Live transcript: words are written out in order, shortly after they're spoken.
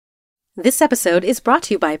This episode is brought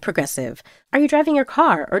to you by Progressive. Are you driving your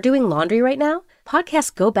car or doing laundry right now?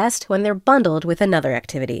 Podcasts go best when they're bundled with another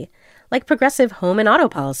activity. Like Progressive home and auto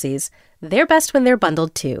policies, they're best when they're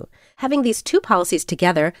bundled too. Having these two policies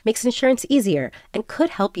together makes insurance easier and could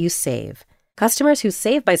help you save. Customers who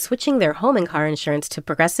save by switching their home and car insurance to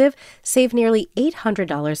Progressive save nearly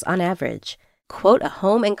 $800 on average. Quote a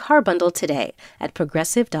home and car bundle today at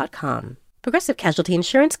Progressive.com. Progressive Casualty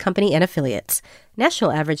Insurance Company and Affiliates.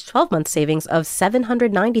 National average 12-month savings of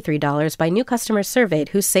 $793 by new customers surveyed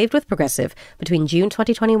who saved with Progressive between June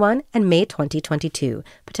 2021 and May 2022.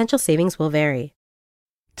 Potential savings will vary.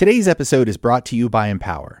 Today's episode is brought to you by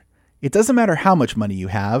Empower. It doesn't matter how much money you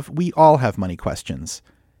have, we all have money questions.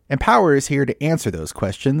 Empower is here to answer those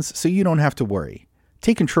questions so you don't have to worry.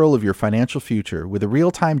 Take control of your financial future with a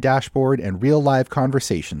real-time dashboard and real-live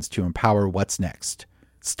conversations to empower what's next.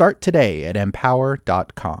 Start today at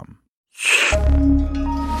empower.com.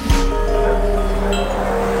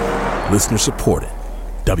 Listener supported.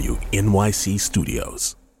 WNYC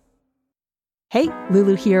Studios. Hey,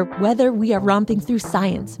 Lulu here. Whether we are romping through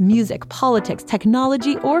science, music, politics,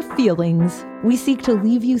 technology, or feelings, we seek to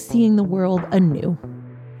leave you seeing the world anew.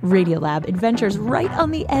 Radiolab adventures right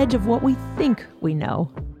on the edge of what we think we know,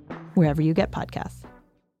 wherever you get podcasts.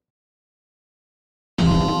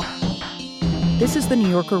 This is the New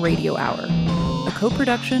Yorker Radio Hour, a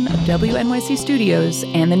co-production of WNYC Studios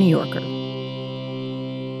and The New Yorker.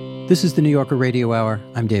 This is the New Yorker Radio Hour.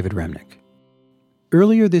 I'm David Remnick.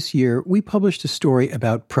 Earlier this year, we published a story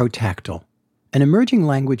about protactile, an emerging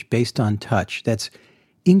language based on touch that's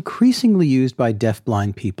increasingly used by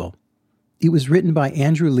deafblind people. It was written by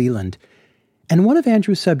Andrew Leland, and one of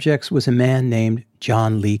Andrew's subjects was a man named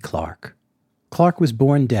John Lee Clark. Clark was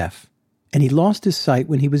born deaf, and he lost his sight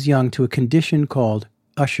when he was young to a condition called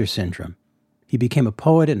Usher syndrome. He became a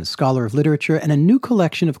poet and a scholar of literature, and a new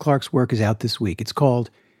collection of Clark's work is out this week. It's called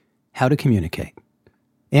How to Communicate.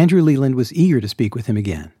 Andrew Leland was eager to speak with him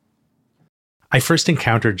again. I first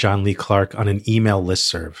encountered John Lee Clark on an email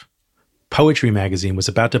listserv. Poetry magazine was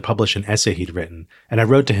about to publish an essay he'd written, and I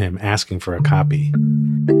wrote to him asking for a copy.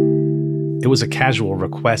 It was a casual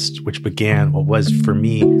request which began what was, for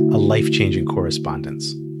me, a life-changing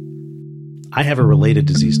correspondence. I have a related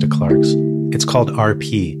disease to Clark's. It's called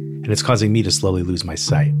RP, and it's causing me to slowly lose my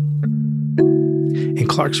sight. In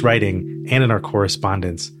Clark's writing, and in our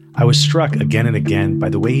correspondence, I was struck again and again by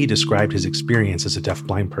the way he described his experience as a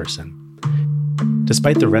deafblind person.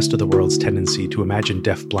 Despite the rest of the world's tendency to imagine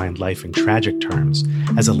deafblind life in tragic terms,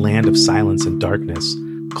 as a land of silence and darkness,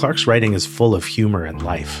 Clark's writing is full of humor and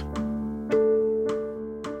life.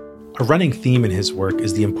 A running theme in his work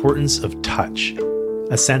is the importance of touch,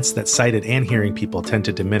 a sense that sighted and hearing people tend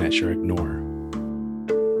to diminish or ignore.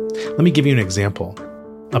 Let me give you an example,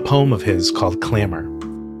 a poem of his called Clamor.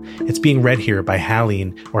 It's being read here by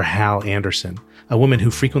Halleen or Hal Anderson, a woman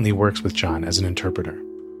who frequently works with John as an interpreter.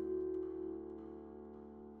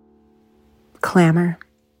 Clamor.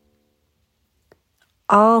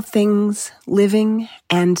 All things living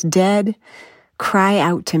and dead cry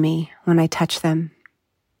out to me when I touch them.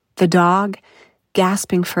 The dog,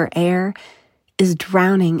 gasping for air, is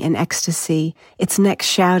drowning in ecstasy, its neck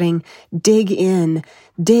shouting, dig in,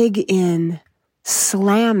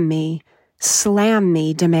 slam me,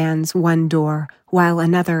 demands one door, while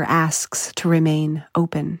another asks to remain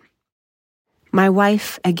open. My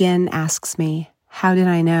wife again asks me, how did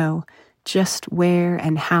I know just where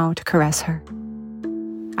and how to caress her?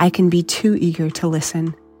 I can be too eager to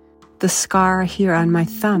listen. The scar here on my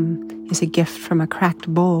thumb is a gift from a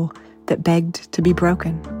cracked bowl that begged to be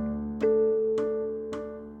broken.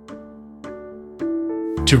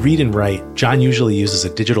 To read and write, John usually uses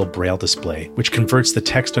a digital braille display, which converts the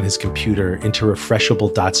text on his computer into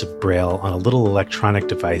refreshable dots of braille on a little electronic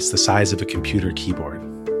device the size of a computer keyboard.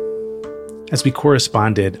 As we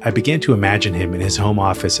corresponded, I began to imagine him in his home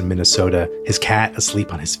office in Minnesota, his cat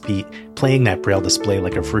asleep on his feet, playing that braille display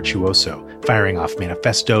like a virtuoso, firing off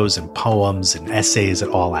manifestos and poems and essays at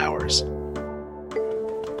all hours.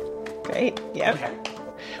 Great, yep. Okay.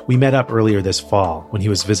 We met up earlier this fall when he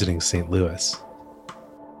was visiting St. Louis.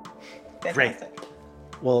 Great.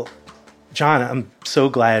 Well, John, I'm so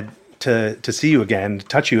glad to see you again, to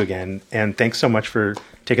touch you again, and thanks so much for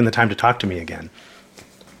taking the time to talk to me again.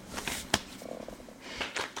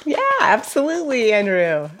 Yeah, absolutely,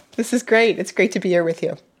 Andrew. This is great. It's great to be here with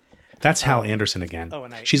you. That's Hal Anderson again.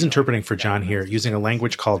 She's interpreting for John here using a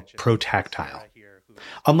language called protactile.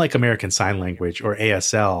 Unlike American Sign Language, or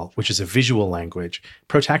ASL, which is a visual language,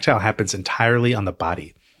 protactile happens entirely on the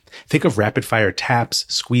body. Think of rapid-fire taps,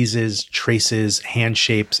 squeezes, traces, hand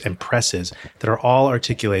shapes, and presses that are all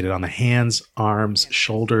articulated on the hands, arms,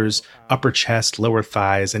 shoulders, upper chest, lower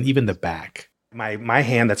thighs, and even the back. My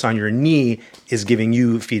hand that's on your knee is giving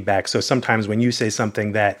you feedback. So sometimes when you say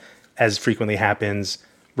something that, as frequently happens,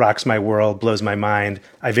 rocks my world, blows my mind,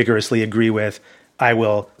 I vigorously agree with, I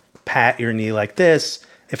will pat your knee like this.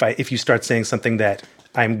 If you start saying something that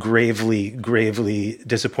I'm gravely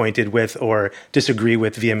disappointed with or disagree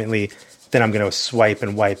with vehemently, then I'm going to swipe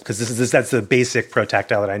and wipe, because that's the basic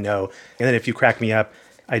protactile that I know. And then if you crack me up,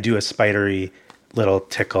 I do a spidery little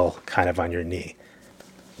tickle kind of on your knee.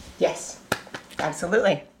 Yes,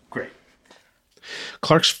 absolutely. Great.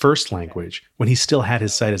 Clark's first language, when he still had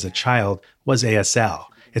his sight as a child, was ASL.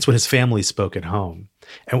 It's what his family spoke at home.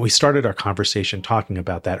 And we started our conversation talking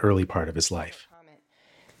about that early part of his life.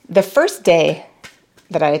 The first day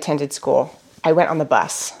that I attended school, I went on the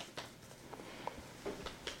bus.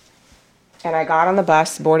 And I got on the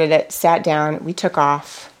bus, boarded it, sat down, we took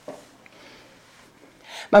off.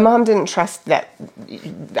 My mom didn't trust that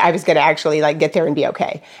I was going to actually get there and be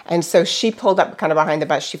okay. And so she pulled up kind of behind the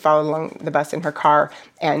bus. She followed along the bus in her car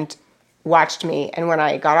and watched me. And when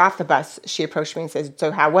I got off the bus, she approached me and said,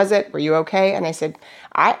 "So how was it? Were you okay?" And I said,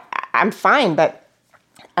 I'm fine, but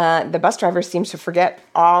the bus driver seems to forget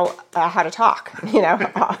all how to talk,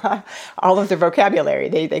 all of their vocabulary.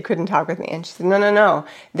 They couldn't talk with me. And she said, no,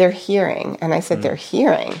 they're hearing. And I said, They're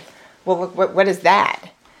hearing? Well, what is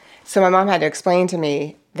that? So my mom had to explain to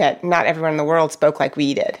me that not everyone in the world spoke like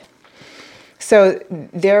we did. So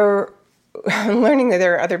I'm learning that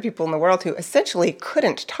there are other people in the world who essentially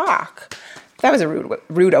couldn't talk. That was a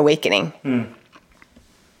rude awakening.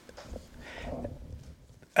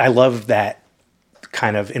 I love that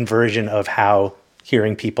kind of inversion of how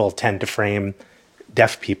hearing people tend to frame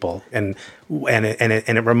deaf people, and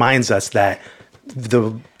it reminds us that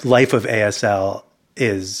the life of ASL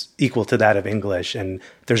is equal to that of English, and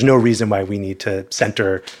there's no reason why we need to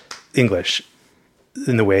center English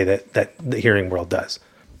in the way that the hearing world does.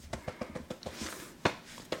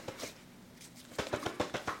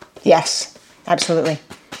 Yes, absolutely.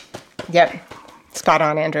 Yep, spot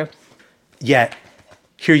on, Andrew. Yet,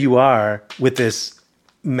 here you are with this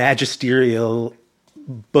magisterial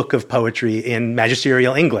book of poetry in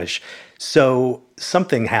magisterial English. So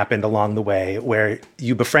something happened along the way where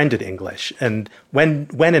you befriended English. And when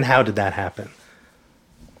and how did that happen?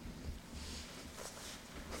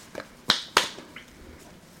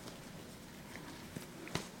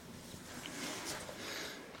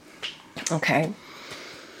 Okay.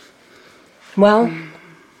 Well,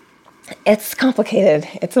 it's complicated.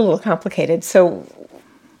 It's a little complicated. So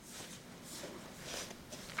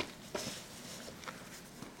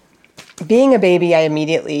being a baby, I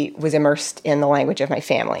immediately was immersed in the language of my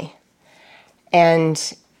family.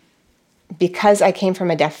 And because I came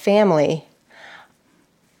from a deaf family,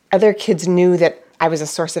 other kids knew that I was a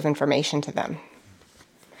source of information to them.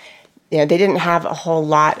 They didn't have a whole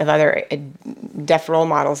lot of other deaf role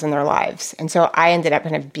models in their lives. And so I ended up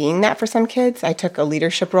kind of being that for some kids. I took a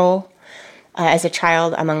leadership role as a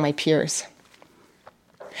child among my peers.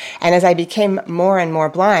 And as I became more and more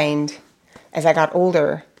blind, as I got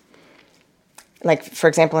older, like, for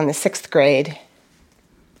example, in the 6th grade,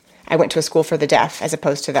 I went to a school for the deaf as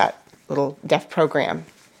opposed to that little deaf program.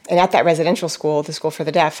 And at that residential school, the school for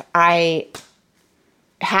the deaf, I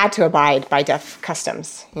had to abide by deaf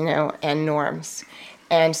customs, and norms.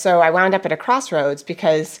 And so I wound up at a crossroads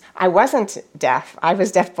because I wasn't deaf. I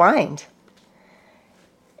was deafblind.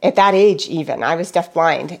 At that age, even, I was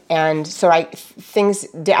deafblind. And so I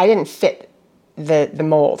didn't fit the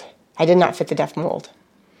mold. I did not fit the deaf mold.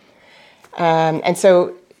 And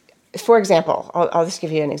so, for example, I'll just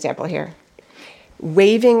give you an example here.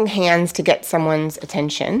 Waving hands to get someone's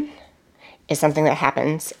attention is something that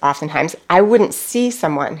happens oftentimes. I wouldn't see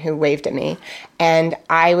someone who waved at me, and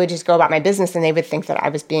I would just go about my business, and they would think that I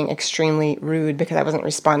was being extremely rude because I wasn't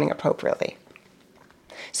responding appropriately.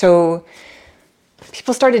 So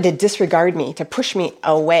people started to disregard me, to push me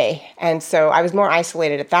away. And so I was more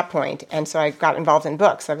isolated at that point. And so I got involved in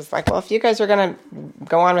books. I was like, well, if you guys are going to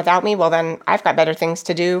go on without me, well, then I've got better things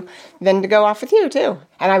to do than to go off with you, too.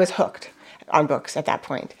 And I was hooked on books at that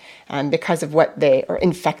point because of what they are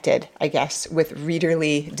infected, I guess, with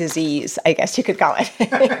readerly disease, I guess you could call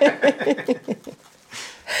it.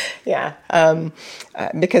 Yeah,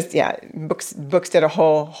 because books did a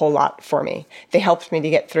whole lot for me. They helped me to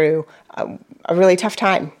get through a really tough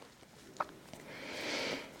time.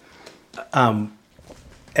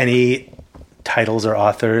 Any titles or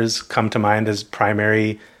authors come to mind as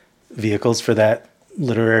primary vehicles for that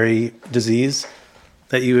literary disease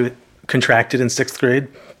that you contracted in 6th grade?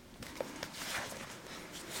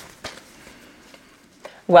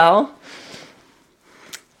 Well,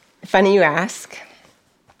 funny you ask.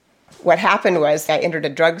 What happened was I entered a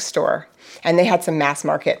drugstore, and they had some mass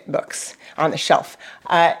market books on the shelf.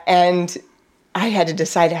 And I had to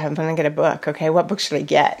decide, I'm going to get a book. Okay, what book should I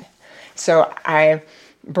get? So I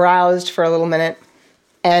browsed for a little minute,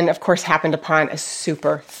 and of course happened upon a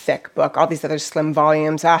super thick book. All these other slim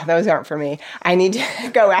volumes, those aren't for me. I need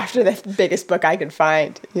to go after the biggest book I could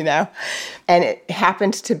find, And it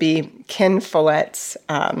happened to be Ken Follett's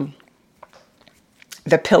The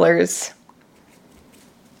Pillars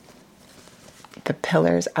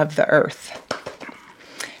of the Earth.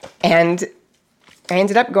 And I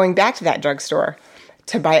ended up going back to that drugstore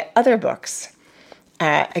to buy other books.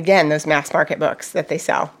 Again, those mass market books that they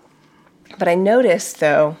sell. But I noticed,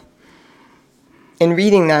 though, in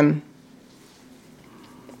reading them,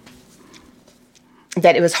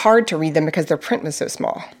 that it was hard to read them because their print was so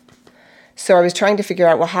small. So I was trying to figure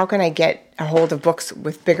out, well, how can I get a hold of books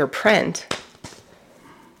with bigger print?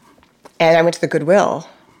 And I went to the Goodwill,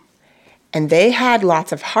 and they had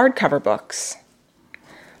lots of hardcover books.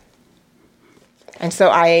 And so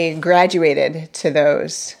I graduated to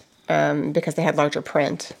those because they had larger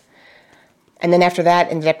print. And then after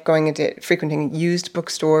that, ended up going into frequenting used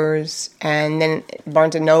bookstores. And then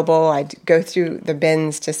Barnes & Noble, I'd go through the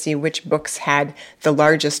bins to see which books had the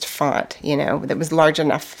largest font, that was large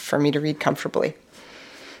enough for me to read comfortably.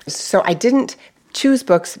 So I didn't choose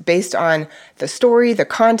books based on the story, the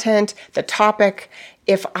content, the topic.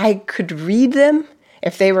 If I could read them,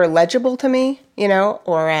 if they were legible to me,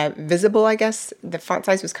 or visible, I guess, the font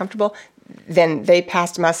size was comfortable, then they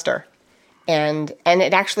passed muster. And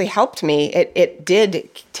it actually helped me. It did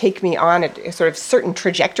take me on a sort of certain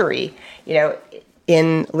trajectory,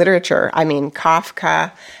 in literature. I mean,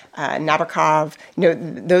 Kafka, Nabokov,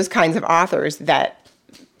 those kinds of authors that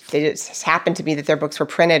it just happened to be that their books were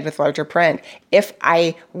printed with larger print. If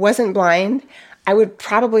I wasn't blind, I would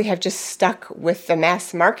probably have just stuck with the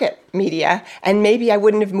mass market media, and maybe I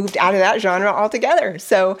wouldn't have moved out of that genre altogether.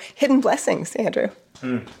 So hidden blessings, Andrew.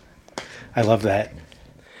 I love that.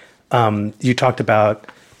 You talked about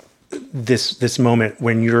this moment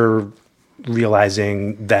when you're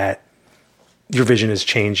realizing that your vision is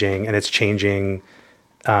changing, and it's changing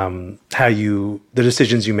the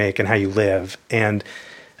decisions you make and how you live. And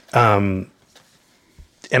I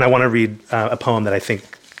want to read a poem that I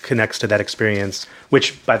think connects to that experience,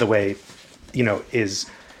 which, by the way, is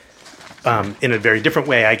in a very different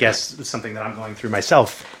way, I guess, something that I'm going through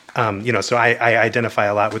myself. So I identify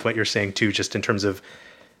a lot with what you're saying too, just in terms of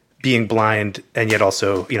being blind, and yet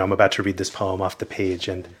also, I'm about to read this poem off the page,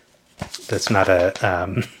 and that's not a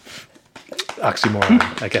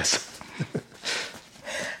oxymoron, I guess.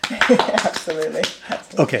 Absolutely.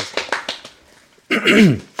 Okay.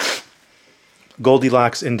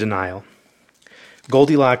 Goldilocks in denial.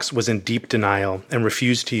 Goldilocks was in deep denial and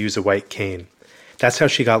refused to use a white cane. That's how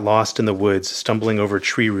she got lost in the woods, stumbling over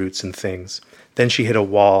tree roots and things. Then she hit a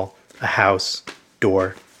wall, a house,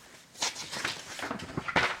 door.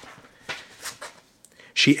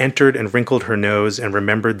 She entered and wrinkled her nose and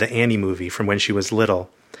remembered the Annie movie from when she was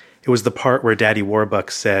little. It was the part where Daddy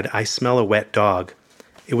Warbucks said, "I smell a wet dog."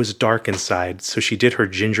 It was dark inside, so she did her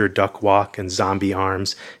ginger duck walk and zombie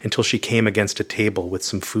arms until she came against a table with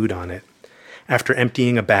some food on it. After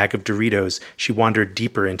emptying a bag of Doritos, she wandered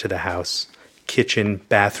deeper into the house. Kitchen,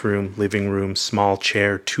 bathroom, living room, small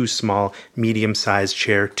chair, too small, medium-sized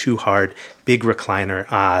chair, too hard, big recliner,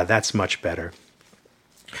 that's much better.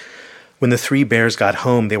 When the three bears got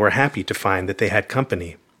home, they were happy to find that they had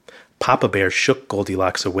company. Papa Bear shook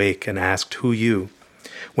Goldilocks awake and asked, "Who you?"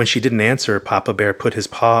 When she didn't answer, Papa Bear put his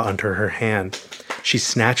paw under her hand. She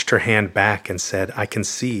snatched her hand back and said, "I can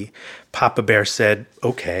see." Papa Bear said,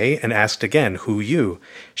 "Okay," and asked again, "Who you?"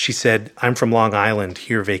 She said, "I'm from Long Island,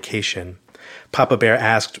 here vacation." Papa Bear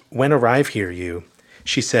asked, "When arrive here you?"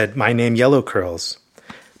 She said, "My name Yellow Curls."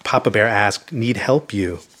 Papa Bear asked, "Need help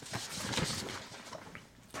you?"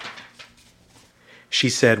 She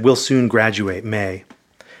said, "We'll soon graduate, May."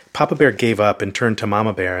 Papa Bear gave up and turned to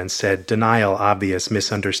Mama Bear and said, "Denial obvious,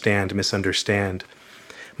 misunderstand, misunderstand."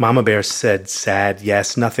 Mama Bear said, sad,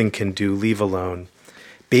 "Yes, nothing can do, leave alone."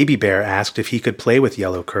 Baby Bear asked if he could play with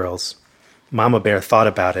Yellow Curls. Mama Bear thought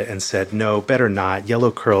about it and said, "No, better not.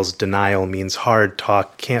 Yellow Curls' denial means hard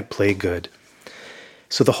talk, can't play good."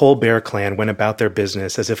 So the whole bear clan went about their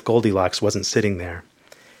business as if Goldilocks wasn't sitting there.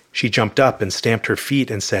 She jumped up and stamped her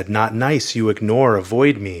feet and said, "Not nice, you ignore,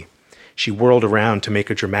 avoid me." She whirled around to make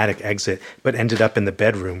a dramatic exit, but ended up in the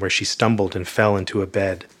bedroom where she stumbled and fell into a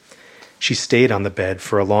bed. She stayed on the bed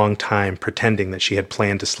for a long time, pretending that she had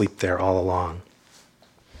planned to sleep there all along.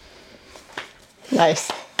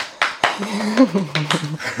 Nice.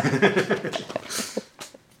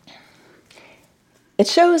 It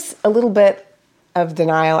shows a little bit of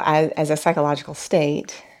denial as a psychological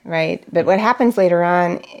state, right? But what happens later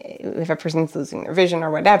on, if a person's losing their vision or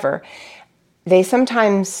whatever, they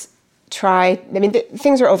sometimes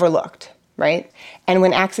things are overlooked, right? And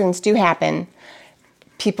when accidents do happen,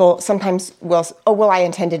 people sometimes will, I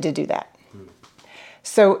intended to do that.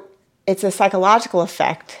 So it's a psychological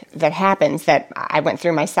effect that happens that I went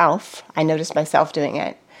through myself. I noticed myself doing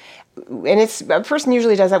it. And a person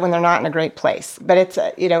usually does that when they're not in a great place. But it's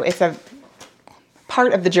a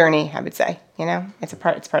part of the journey, I would say. It's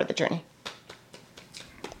part of the journey.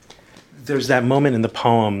 There's that moment in the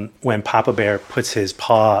poem when Papa Bear puts his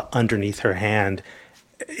paw underneath her hand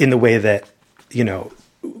in the way that,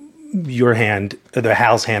 your hand, the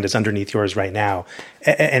Hal's hand, is underneath yours right now.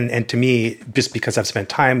 And to me, just because I've spent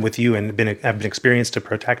time with you and I've been experienced to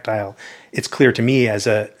protactile, it's clear to me as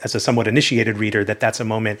a somewhat initiated reader that that's a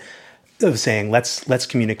moment of saying, let's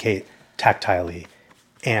communicate tactilely.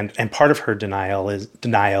 And part of her denial is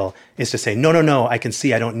to say, no, I can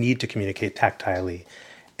see I don't need to communicate tactilely.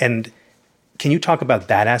 And can you talk about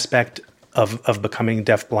that aspect of becoming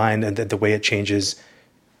deafblind and the way it changes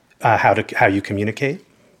how you communicate?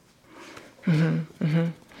 Mm-hmm. Mm-hmm.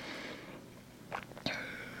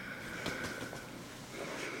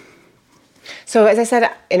 So as I said,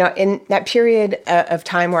 in that period of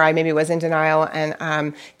time where I maybe was in denial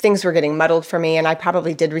and things were getting muddled for me, and I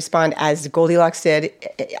probably did respond as Goldilocks did,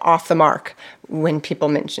 off the mark, when people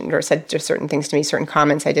mentioned or said just certain things to me, certain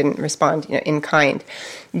comments, I didn't respond in kind.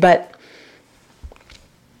 But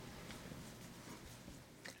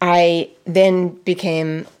I then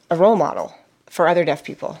became a role model for other deaf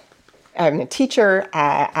people. I'm a teacher.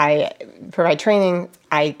 I provide training.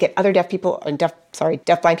 I get other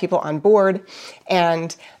deafblind people on board,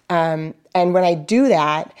 and when I do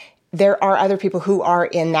that, there are other people who are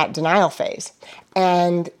in that denial phase,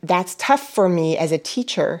 and that's tough for me as a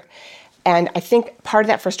teacher. And I think part of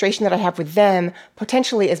that frustration that I have with them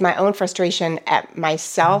potentially is my own frustration at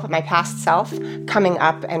myself, my past self, coming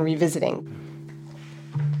up and revisiting.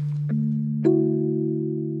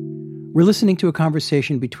 We're listening to a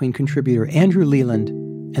conversation between contributor Andrew Leland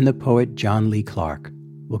and the poet John Lee Clark.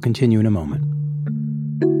 We'll continue in a moment.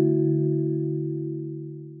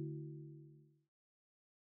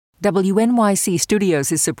 WNYC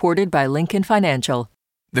Studios is supported by Lincoln Financial.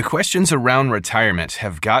 The questions around retirement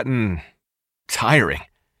have gotten tiring.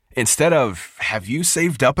 Instead of, have you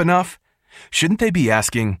saved up enough? Shouldn't they be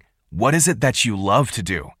asking, what is it that you love to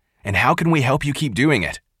do? And how can we help you keep doing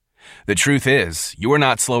it? The truth is, you're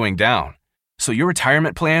not slowing down. So your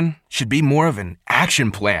retirement plan should be more of an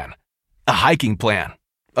action plan, a hiking plan,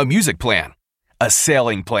 a music plan, a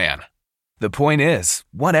sailing plan. The point is,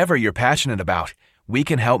 whatever you're passionate about, we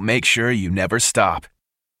can help make sure you never stop.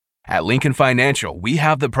 At Lincoln Financial, we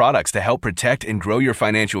have the products to help protect and grow your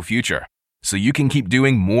financial future, so you can keep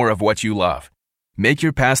doing more of what you love. Make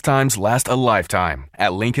your pastimes last a lifetime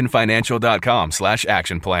at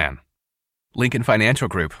lincolnfinancial.com/action-plan. Lincoln Financial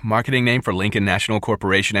Group, marketing name for Lincoln National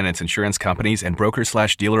Corporation and its insurance companies, and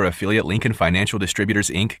broker/dealer affiliate Lincoln Financial Distributors,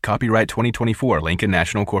 Inc., copyright 2024, Lincoln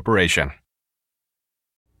National Corporation.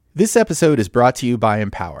 This episode is brought to you by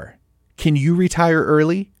Empower. Can you retire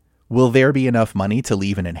early? Will there be enough money to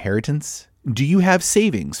leave an inheritance? Do you have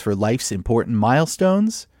savings for life's important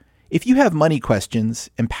milestones? If you have money questions,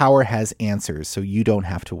 Empower has answers so you don't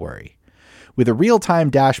have to worry. With a real-time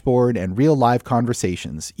dashboard and real-live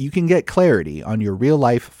conversations, you can get clarity on your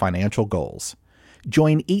real-life financial goals.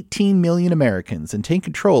 Join 18 million Americans and take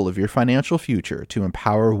control of your financial future to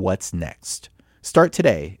empower what's next. Start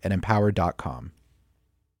today at empower.com.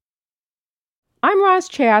 I'm Roz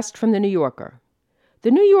Chast from The New Yorker.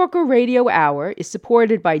 The New Yorker Radio Hour is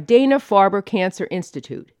supported by Dana-Farber Cancer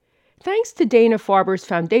Institute. Thanks to Dana-Farber's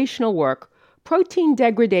foundational work, protein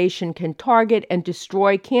degradation can target and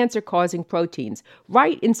destroy cancer-causing proteins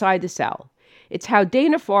right inside the cell. It's how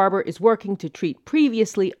Dana-Farber is working to treat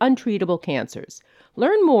previously untreatable cancers.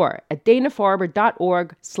 Learn more at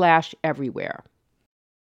danafarber.org/everywhere.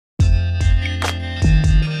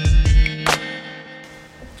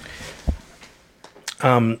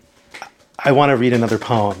 I want to read another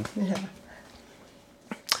poem. Yeah.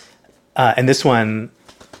 And this one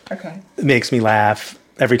Okay. makes me laugh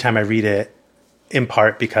every time I read it, in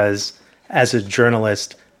part because as a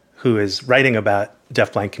journalist who is writing about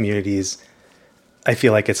deafblind communities, I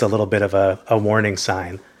feel like it's a little bit of a warning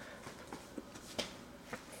sign.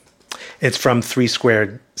 It's from 3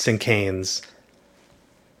 Squared Cinquains.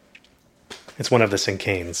 It's one of the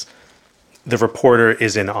cinquains. The reporter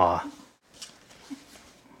is in awe.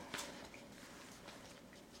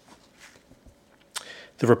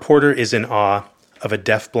 The reporter is in awe of a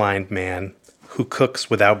deafblind man who cooks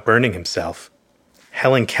without burning himself.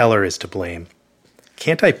 Helen Keller is to blame.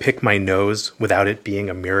 Can't I pick my nose without it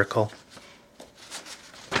being a miracle?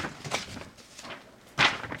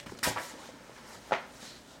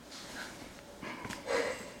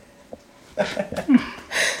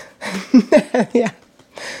 Yeah.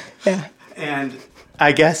 Yeah. And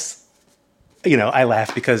I guess, I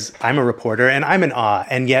laugh because I'm a reporter and I'm in awe,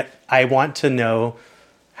 and yet I want to know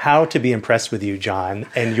how to be impressed with you, John,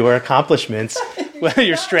 and your accomplishments. Well,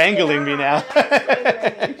 you're strangling me now. You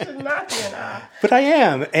should not be in awe. But I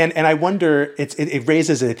am. And I wonder, it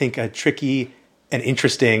raises, I think, a tricky and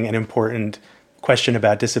interesting and important question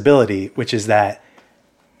about disability, which is that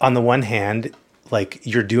on the one hand, like,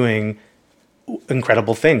 you're doing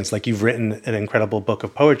incredible things, like you've written an incredible book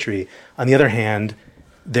of poetry. On the other hand,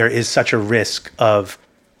 there is such a risk of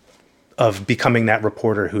becoming that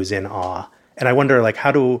reporter who's in awe. And I wonder, like,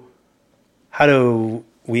 how do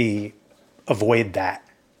we avoid that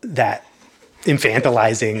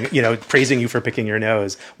infantilizing, praising you for picking your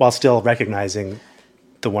nose while still recognizing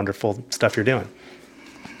the wonderful stuff you're doing?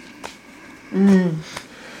 Mm.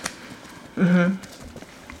 Mm-hmm.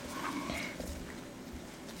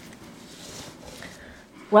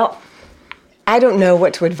 Well, I don't know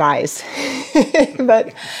what to advise,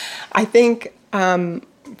 but I think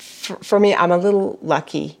for me, I'm a little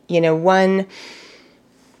lucky. One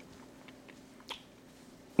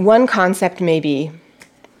concept maybe,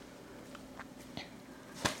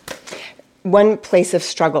 one place of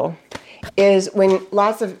struggle is when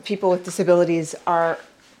lots of people with disabilities are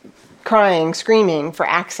crying, screaming for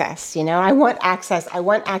access. I want access. I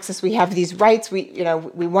want access. We have these rights. We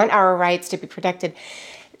want our rights to be protected.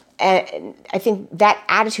 And I think that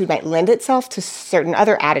attitude might lend itself to certain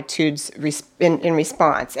other attitudes in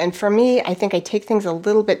response. And for me, I think I take things a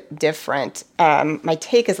little bit different. My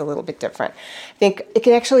take is a little bit different. I think it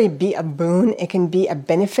can actually be a boon. It can be a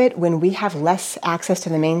benefit when we have less access to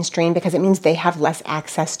the mainstream, because it means they have less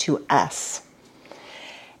access to us.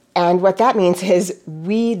 And what that means is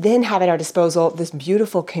we then have at our disposal this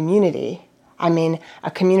beautiful community. A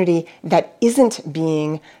community that isn't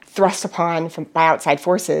being thrust upon by outside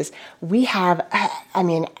forces. We have,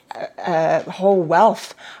 a whole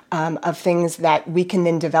wealth of things that we can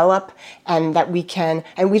then develop, and we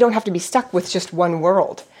don't have to be stuck with just one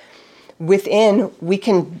world. Within, we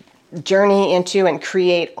can journey into and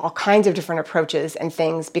create all kinds of different approaches and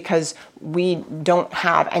things, because we don't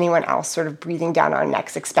have anyone else sort of breathing down our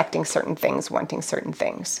necks, expecting certain things, wanting certain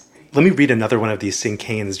things. Let me read another one of these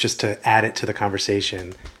cinquains just to add it to the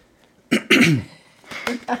conversation.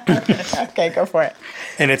 Okay, go for it.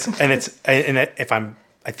 I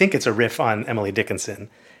think it's a riff on Emily Dickinson.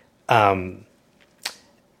 Am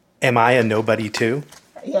I a nobody too?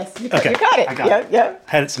 Yes, you got it. I got it. Yep.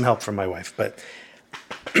 Had some help from my wife, but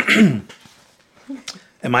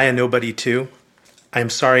am I a nobody too? I am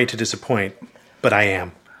sorry to disappoint, but I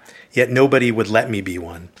am. Yet nobody would let me be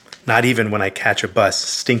one, not even when I catch a bus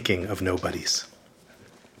stinking of nobodies.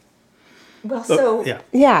 Well,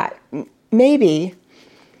 yeah, maybe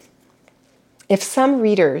if some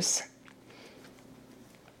readers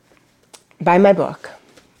buy my book,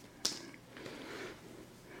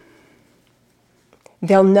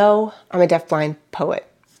 they'll know I'm a deafblind poet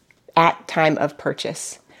at time of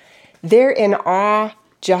purchase. They're in awe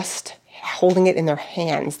just holding it in their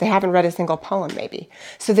hands. They haven't read a single poem, maybe.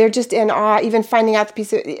 So they're just in awe, even finding out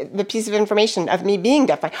the piece of information of me being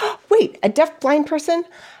deafblind. Wait, a deafblind person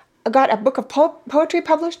got a book of poetry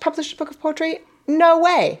published a book of poetry? No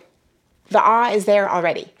way. The awe is there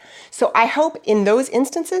already. So I hope in those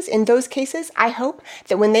instances, in those cases, I hope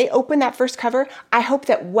that when they open that first cover, I hope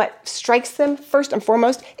that what strikes them first and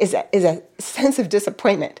foremost is a sense of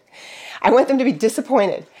disappointment. I want them to be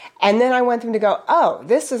disappointed. And then I want them to go, oh,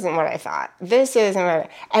 this isn't what I thought. This isn't what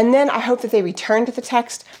And then I hope that they return to the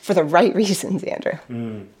text for the right reasons, Andrew.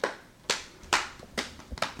 Mm.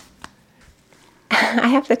 I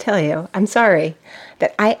have to tell you, I'm sorry,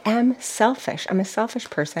 that I am selfish. I'm a selfish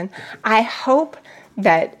person. I hope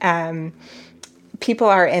that people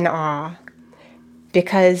are in awe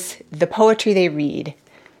because the poetry they read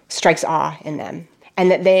strikes awe in them, and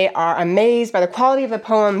that they are amazed by the quality of the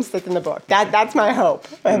poems that's in the book. That's my hope,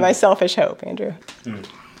 my selfish hope, Andrew. Mm.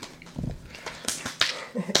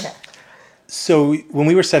 Yeah. So when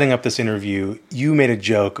we were setting up this interview, you made a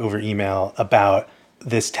joke over email about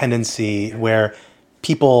this tendency where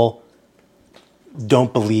people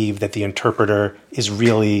don't believe that the interpreter is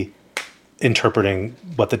really interpreting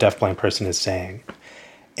what the deafblind person is saying.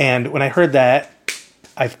 And when I heard that,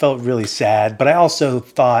 I felt really sad, but I also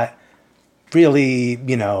thought, really,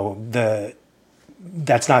 the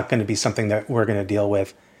that's not going to be something that we're going to deal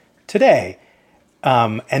with today.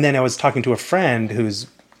 And then I was talking to a friend who's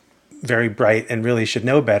very bright and really should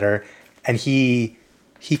know better. And he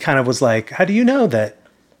kind of was like, how do you know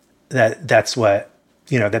that's what,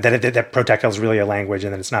 that protactile is really a language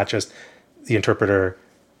and that it's not just the interpreter,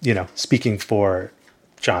 speaking for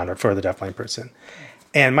John or for the deafblind person.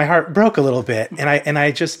 And my heart broke a little bit. And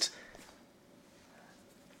I just,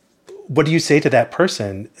 what do you say to that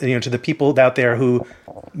person, to the people out there who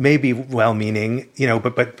may be well-meaning,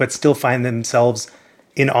 but still find themselves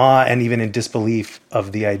in awe and even in disbelief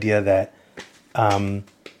of the idea that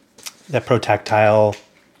that protactile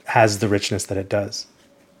has the richness that it does?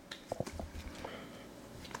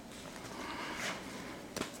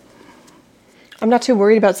 I'm not too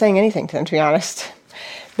worried about saying anything to them, to be honest,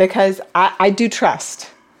 because I do trust.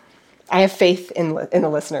 I have faith in the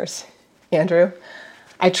listeners, Andrew.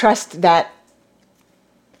 I trust that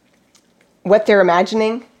what they're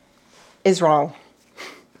imagining is wrong.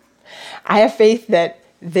 I have faith that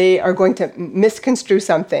they are going to misconstrue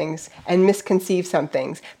some things and misconceive some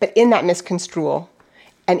things. But in that misconstrual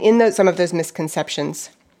and in some of those misconceptions,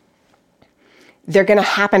 they're going to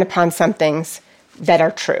happen upon some things that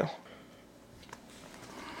are true.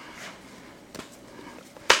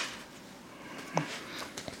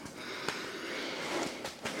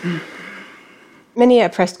 Many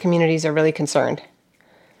oppressed communities are really concerned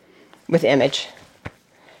with image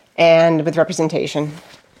and with representation.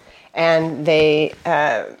 And they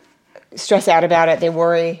stress out about it. They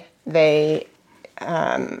worry. They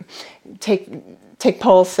take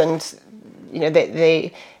pulse, and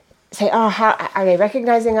they say, "Oh, how are they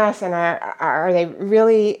recognizing us? And are they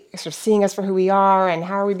really sort of seeing us for who we are? And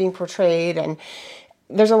how are we being portrayed?" And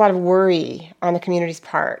there's a lot of worry on the community's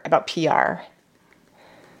part about PR.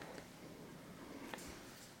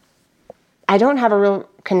 I don't have a real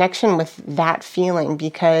connection with that feeling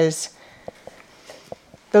because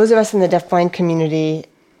those of us in the deafblind community,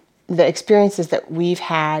 the experiences that we've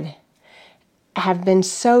had have been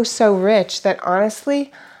so rich that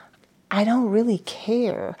honestly, I don't really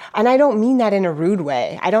care. And I don't mean that in a rude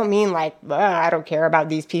way. I don't mean like, I don't care about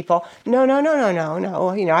these people. No.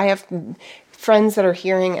 I have friends that are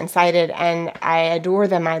hearing and sighted, and I adore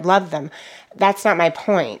them. I love them. That's not my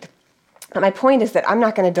point. But my point is that I'm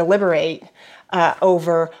not going to deliberate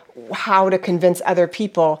over how to convince other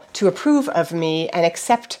people to approve of me and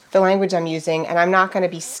accept the language I'm using, and I'm not going to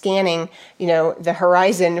be scanning, the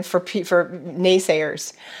horizon for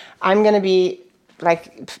naysayers. I'm going to be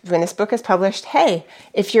like, when this book is published, hey,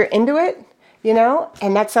 if you're into it,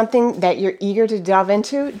 and that's something that you're eager to delve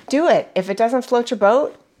into, do it. If it doesn't float your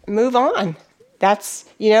boat, move on. That's,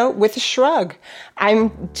 with a shrug.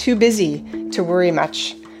 I'm too busy to worry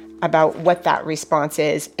much about what that response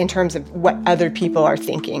is in terms of what other people are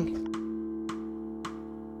thinking.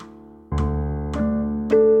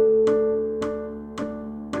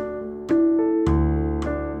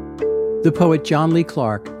 The poet John Lee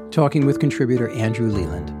Clark talking with contributor Andrew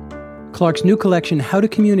Leland. Clark's new collection, How to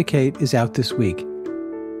Communicate, is out this week.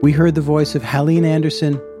 We heard the voice of Helene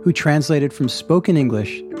Anderson, who translated from spoken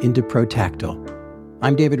English into protactile.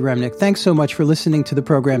 I'm David Remnick. Thanks so much for listening to the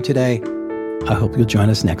program today. I hope you'll join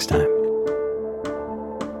us next time.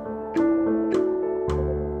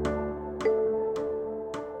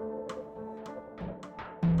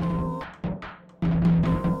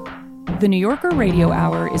 The New Yorker Radio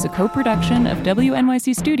Hour is a co-production of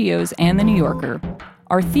WNYC Studios and The New Yorker.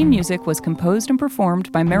 Our theme music was composed and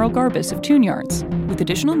performed by Merrill Garbus of Tune Yards, with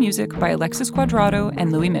additional music by Alexis Quadrado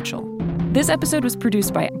and Louis Mitchell. This episode was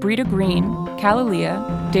produced by Brita Green,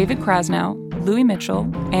 Kalalia, David Krasnow, Louis Mitchell,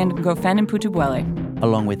 and Gofen Mputubwele.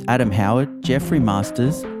 Along with Adam Howard, Jeffrey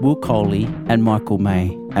Masters, Will Coley, and Michael May.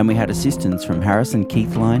 And we had assistance from Harrison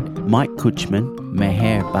Keithline, Mike Kutchman,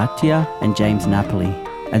 Meher Bhatia, and James Napoli.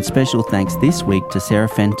 And special thanks this week to Sarah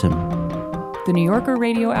Fenton. The New Yorker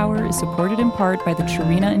Radio Hour is supported in part by the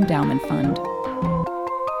Chirina Endowment Fund.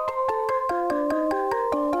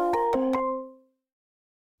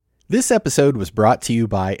 This episode was brought to you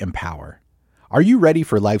by Empower. Are you ready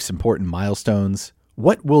for life's important milestones?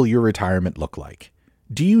 What will your retirement look like?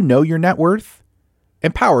 Do you know your net worth?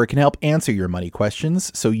 Empower can help answer your money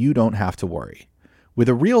questions so you don't have to worry. With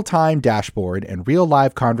a real-time dashboard and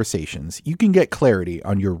real-live conversations, you can get clarity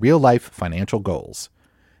on your real-life financial goals.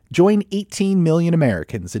 Join 18 million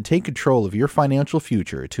Americans and take control of your financial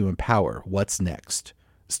future to empower what's next.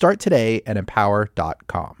 Start today at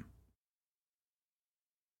empower.com.